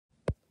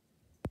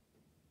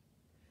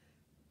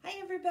Hi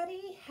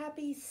everybody,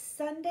 happy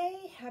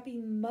Sunday, happy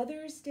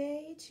Mother's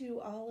Day to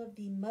all of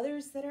the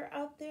mothers that are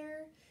out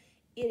there.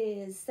 It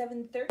is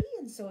 7:30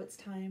 and so it's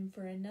time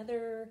for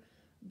another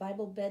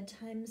Bible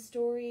bedtime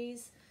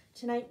stories.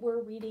 Tonight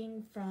we're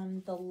reading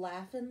from the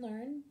Laugh and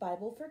Learn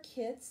Bible for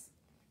Kids.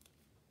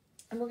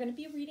 And we're going to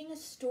be reading a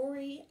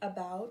story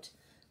about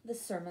the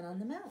Sermon on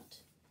the Mount.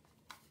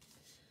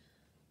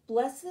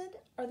 Blessed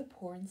are the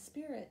poor in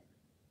spirit.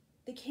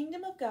 The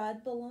kingdom of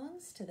God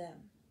belongs to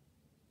them.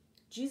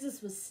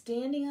 Jesus was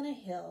standing on a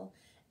hill,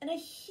 and a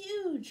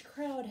huge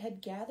crowd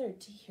had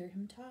gathered to hear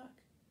him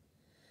talk.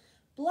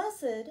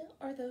 Blessed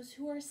are those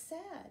who are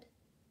sad.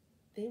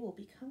 They will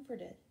be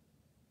comforted.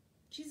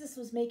 Jesus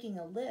was making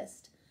a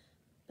list,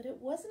 but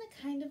it wasn't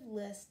a kind of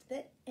list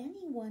that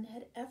anyone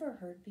had ever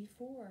heard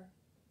before.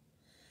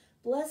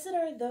 Blessed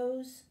are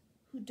those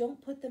who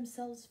don't put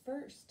themselves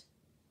first,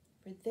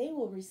 for they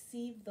will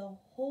receive the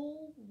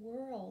whole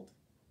world.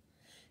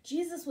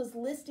 Jesus was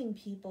listing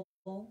people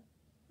who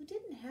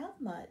didn't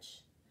have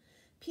much,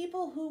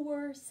 people who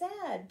were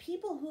sad,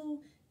 people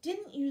who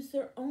didn't use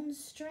their own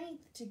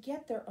strength to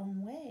get their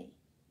own way,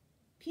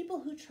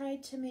 people who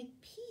tried to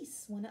make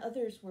peace when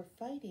others were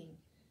fighting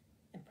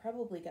and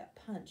probably got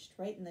punched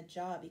right in the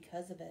jaw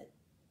because of it.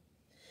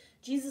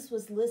 Jesus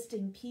was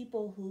listing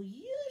people who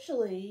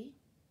usually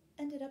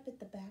ended up at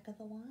the back of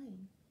the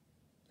line.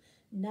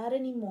 Not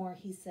anymore,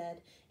 he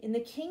said. In the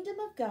kingdom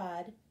of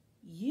God,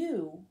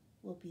 you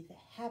will be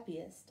the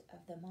happiest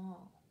of them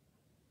all.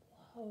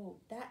 Whoa,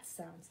 that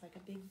sounds like a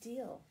big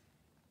deal.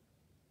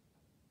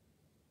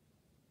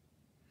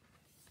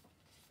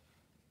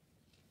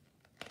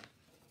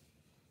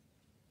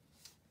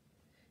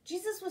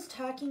 Jesus was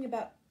talking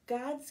about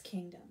God's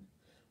kingdom,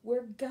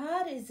 where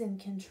God is in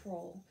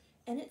control,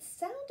 and it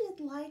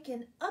sounded like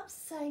an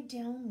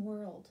upside-down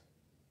world.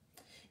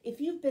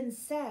 If you've been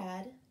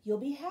sad, you'll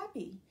be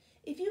happy.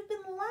 If you've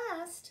been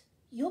last,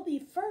 you'll be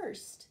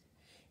first.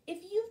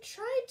 If you've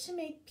tried to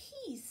make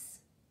peace,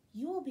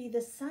 you will be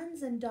the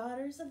sons and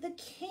daughters of the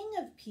King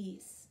of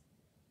Peace,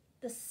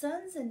 the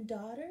sons and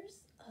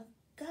daughters of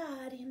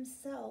God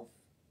himself.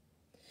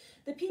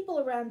 The people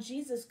around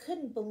Jesus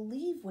couldn't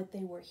believe what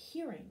they were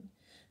hearing.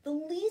 The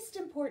least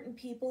important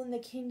people in the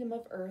kingdom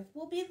of earth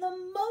will be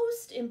the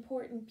most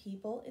important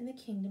people in the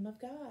kingdom of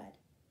God.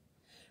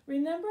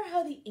 Remember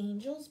how the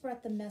angels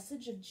brought the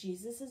message of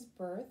Jesus'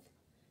 birth,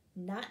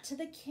 not to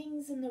the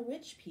kings and the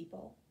rich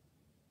people,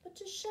 but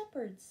to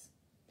shepherds.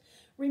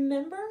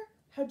 Remember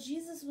how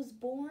Jesus was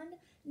born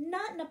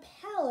not in a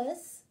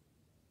palace,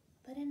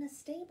 but in a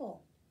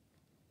stable.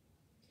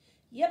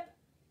 Yep,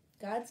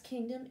 God's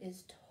kingdom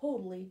is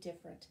totally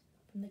different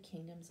from the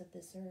kingdoms of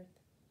this earth.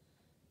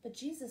 But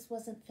Jesus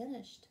wasn't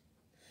finished.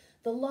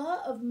 The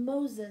law of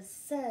Moses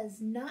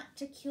says not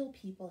to kill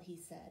people, he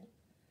said.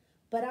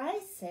 But I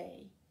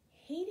say,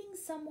 hating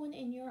someone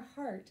in your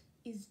heart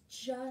is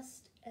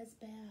just as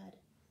bad.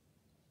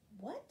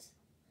 What?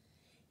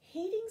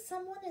 Hating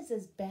someone is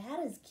as bad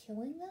as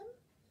killing them?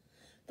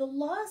 The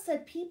law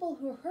said people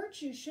who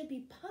hurt you should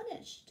be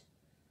punished.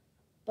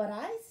 But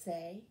I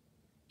say,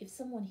 if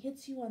someone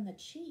hits you on the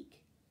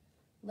cheek,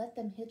 let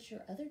them hit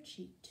your other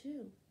cheek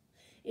too.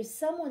 If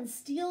someone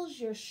steals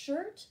your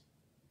shirt,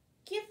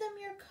 give them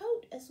your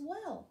coat as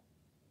well.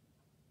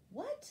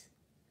 What?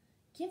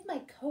 Give my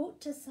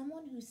coat to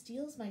someone who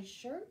steals my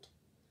shirt?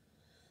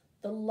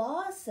 The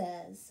law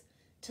says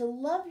to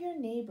love your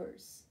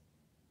neighbors.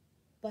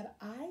 But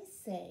I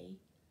say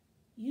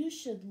you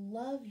should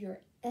love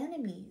your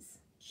enemies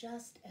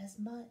just as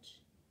much.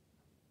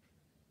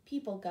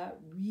 People got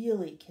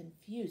really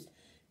confused.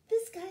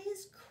 This guy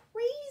is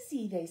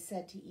crazy, they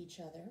said to each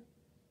other.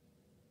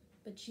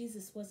 But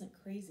Jesus wasn't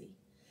crazy.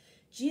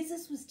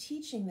 Jesus was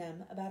teaching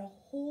them about a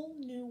whole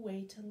new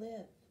way to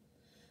live,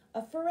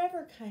 a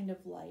forever kind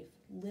of life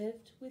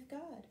lived with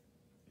God.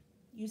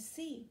 You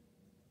see,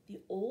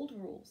 the old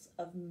rules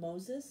of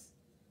Moses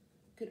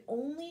could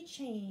only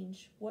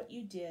change what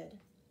you did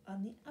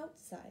on the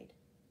outside.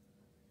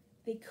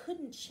 They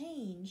couldn't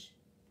change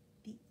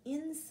the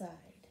inside.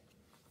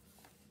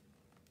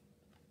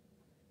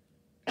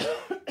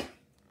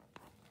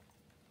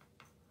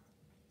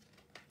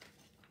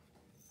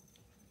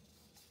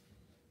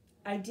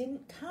 I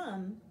didn't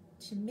come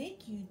to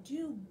make you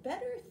do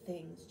better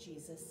things,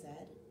 Jesus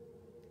said.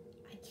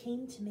 I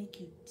came to make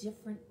you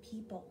different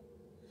people.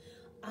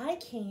 I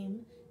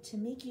came to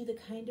make you the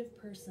kind of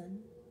person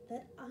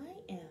that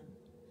I am.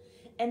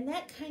 And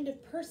that kind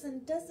of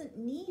person doesn't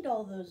need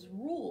all those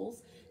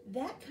rules.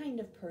 That kind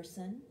of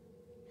person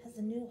has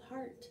a new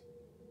heart.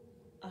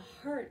 A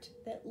heart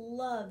that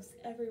loves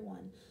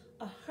everyone.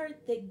 A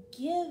heart that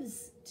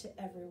gives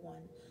to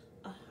everyone.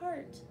 A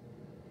heart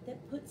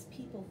that puts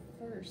people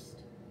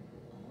first,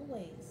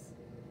 always.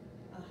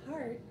 A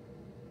heart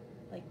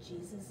like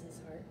Jesus'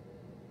 heart.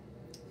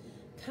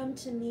 Come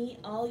to me,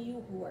 all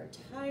you who are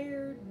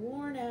tired,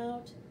 worn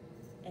out,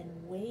 and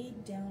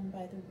weighed down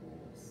by the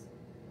rules.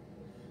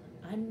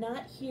 I'm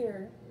not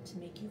here to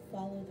make you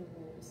follow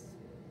the rules.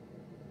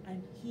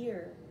 I'm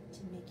here to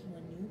make you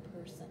a new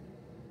person.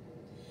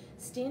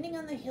 Standing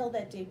on the hill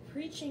that day,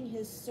 preaching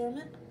his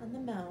Sermon on the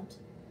Mount,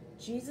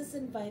 Jesus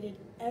invited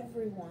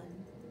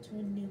everyone to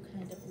a new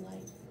kind of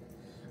life.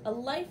 A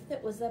life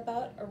that was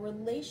about a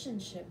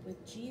relationship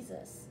with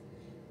Jesus,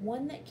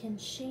 one that can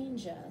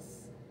change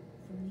us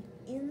from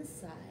the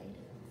inside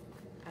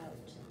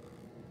out.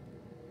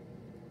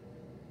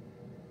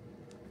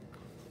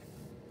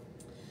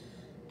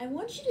 I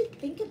want you to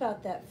think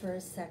about that for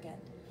a second.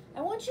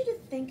 I want you to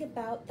think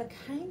about the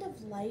kind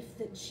of life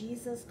that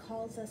Jesus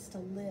calls us to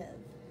live.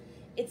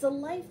 It's a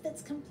life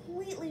that's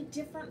completely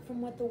different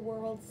from what the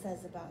world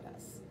says about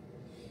us.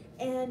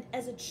 And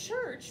as a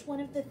church, one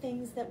of the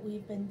things that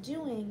we've been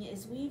doing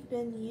is we've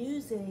been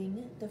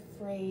using the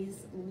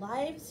phrase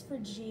lives for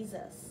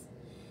Jesus.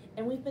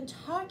 And we've been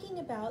talking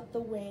about the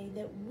way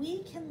that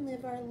we can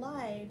live our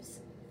lives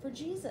for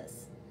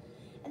Jesus.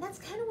 And that's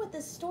kind of what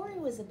this story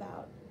was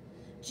about.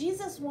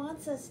 Jesus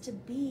wants us to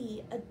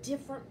be a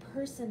different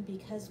person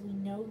because we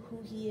know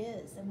who he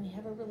is and we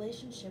have a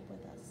relationship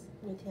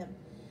with him.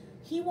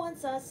 He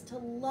wants us to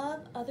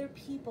love other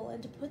people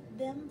and to put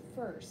them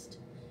first.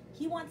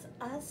 He wants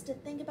us to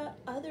think about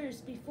others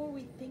before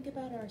we think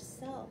about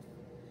ourselves.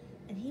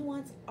 And he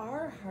wants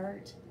our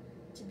heart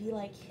to be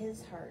like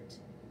his heart.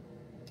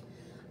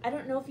 I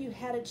don't know if you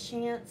had a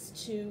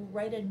chance to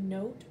write a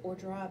note or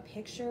draw a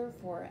picture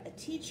for a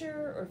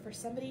teacher or for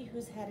somebody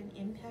who's had an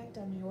impact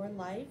on your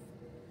life.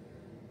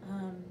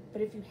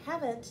 But if you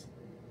haven't,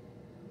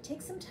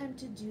 take some time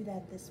to do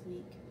that this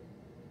week.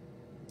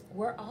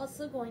 We're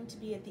also going to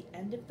be at the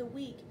end of the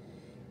week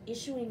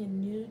issuing a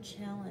new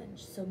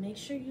challenge. So make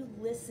sure you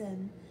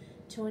listen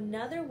to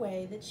another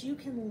way that you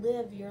can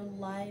live your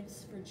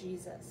lives for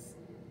Jesus.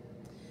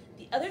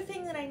 The other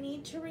thing that I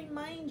need to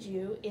remind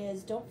you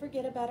is don't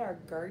forget about our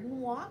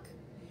garden walk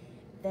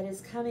that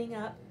is coming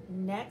up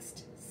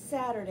next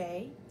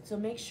Saturday. So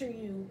make sure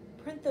you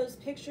print those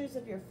pictures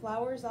of your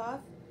flowers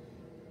off,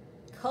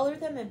 color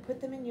them and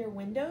put them in your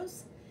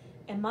windows.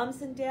 And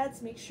moms and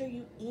dads, make sure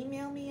you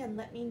email me and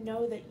let me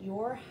know that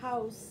your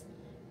house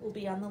will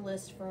be on the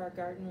list for our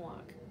garden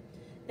walk.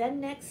 Then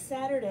next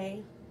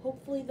Saturday,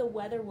 hopefully the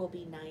weather will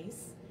be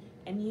nice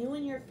and you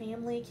and your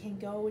family can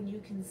go and you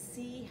can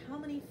see how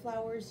many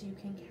flowers you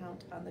can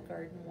count on the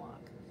garden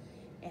walk.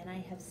 And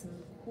I have some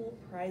cool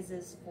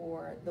prizes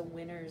for the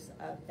winners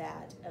of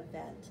that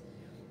event.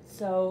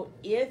 So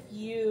if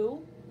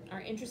you are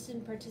interested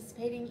in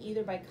participating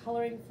either by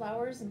coloring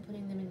flowers and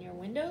putting them in your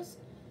windows,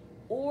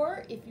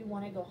 or if you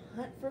want to go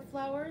hunt for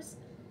flowers,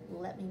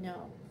 let me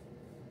know.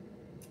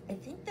 I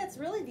think that's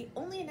really the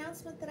only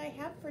announcement that I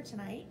have for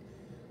tonight.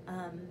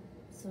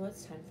 So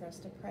it's time for us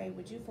to pray.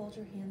 Would you fold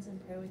your hands and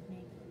pray with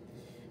me?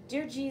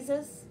 Dear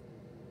Jesus,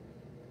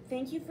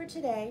 thank you for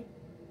today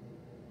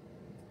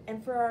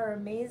and for our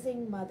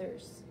amazing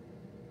mothers.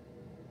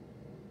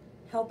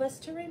 Help us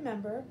to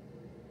remember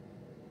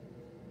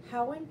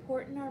how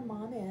important our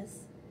mom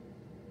is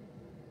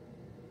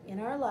in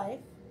our life,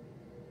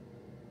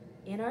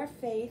 in our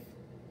faith,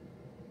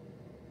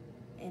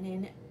 and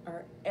in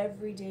our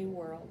everyday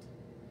world.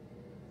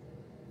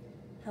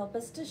 Help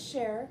us to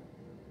share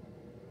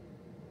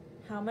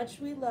how much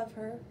we love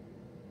her,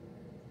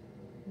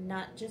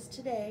 not just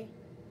today,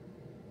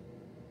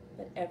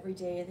 but every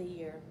day of the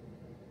year.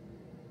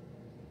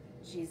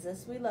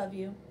 Jesus, we love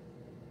you,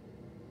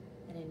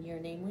 and in your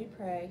name we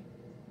pray.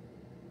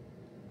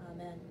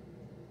 Amen.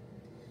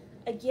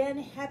 Again,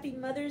 happy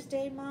Mother's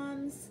Day,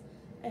 moms.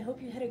 I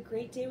hope you had a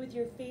great day with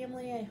your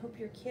family. I hope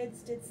your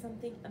kids did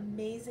something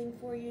amazing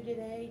for you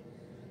today.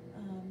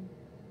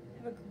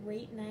 Have a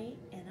great night,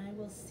 and I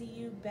will see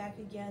you back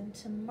again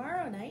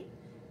tomorrow night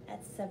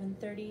at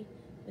 7:30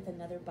 with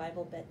another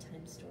Bible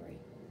bedtime story.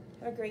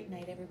 Have a great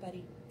night,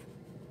 everybody.